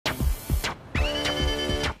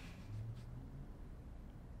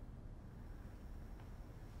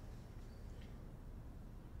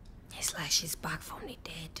It's like she's back from the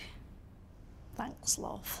dead. Thanks,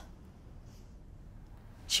 love.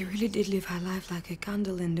 She really did live her life like a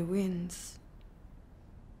candle in the winds.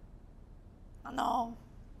 I know.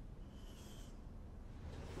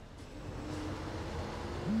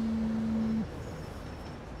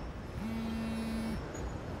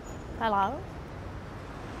 Hello?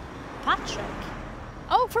 Patrick?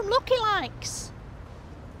 Oh, from Lookalikes.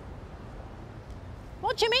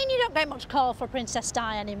 What do you mean you don't get much call for Princess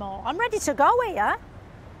Di anymore? I'm ready to go here.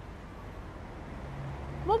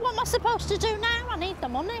 Well, what am I supposed to do now? I need the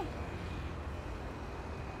money.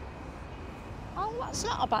 Oh, that's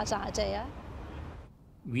not a bad idea.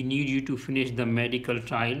 We need you to finish the medical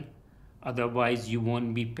trial, otherwise you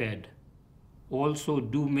won't be paid. Also,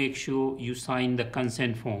 do make sure you sign the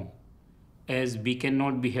consent form, as we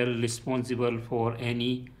cannot be held responsible for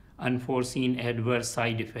any unforeseen adverse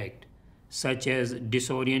side effect, such as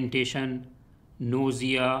disorientation,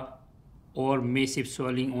 nausea, or massive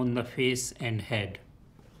swelling on the face and head.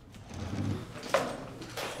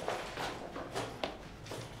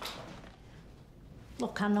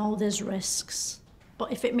 Look, I know there's risks,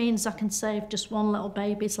 but if it means I can save just one little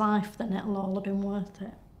baby's life, then it'll all have been worth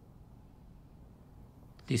it.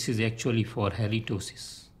 This is actually for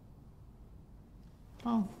halitosis.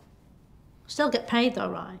 Oh. Still get paid though,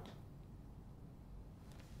 right?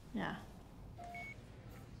 Yeah.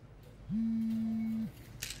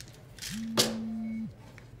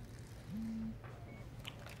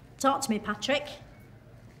 Talk to me, Patrick.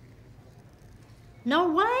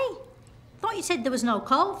 No way. Thought you said there was no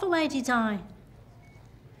call for Lady Di.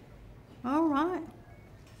 All right.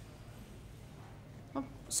 Oh,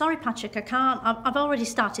 sorry, Patrick, I can't. I've already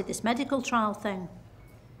started this medical trial thing.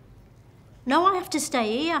 No, I have to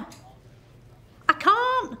stay here. I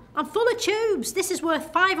can't. I'm full of tubes. This is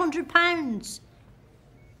worth £500.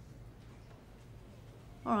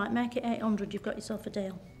 All right, make it 800. You've got yourself a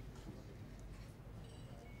deal.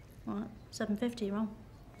 All right, 750, you're on.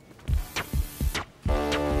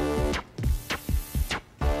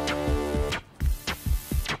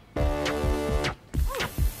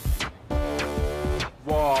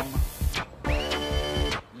 Warm.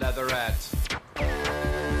 Leatherette.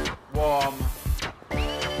 Warm.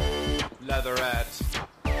 Leatherette.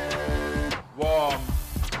 Warm.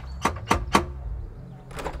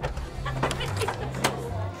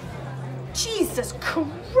 Jesus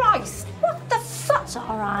Christ! What the fuck? It's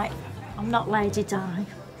all right. I'm not Lady Di.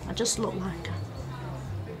 I just look like her.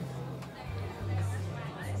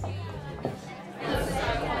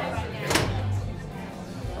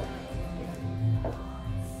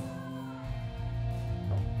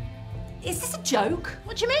 Is this a joke?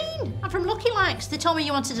 What do you mean? I'm from Lookalikes. They told me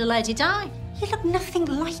you wanted a Lady Di. You look nothing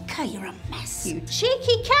like her. You're a mess. You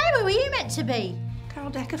cheeky cow. Who are you meant to be? Carol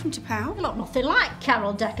Decker from Tapau. You look nothing like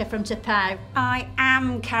Carol Decker from Tapau. I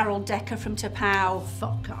am Carol Decker from Tapau.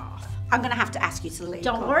 Fuck off. I'm going to have to ask you to leave.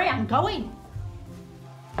 Don't worry, I'm going.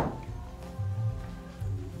 Do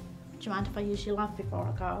you mind if I use your lamp before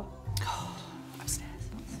I go? Upstairs.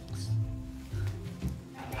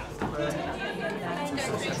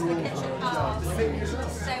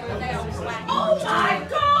 Oh my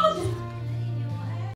God!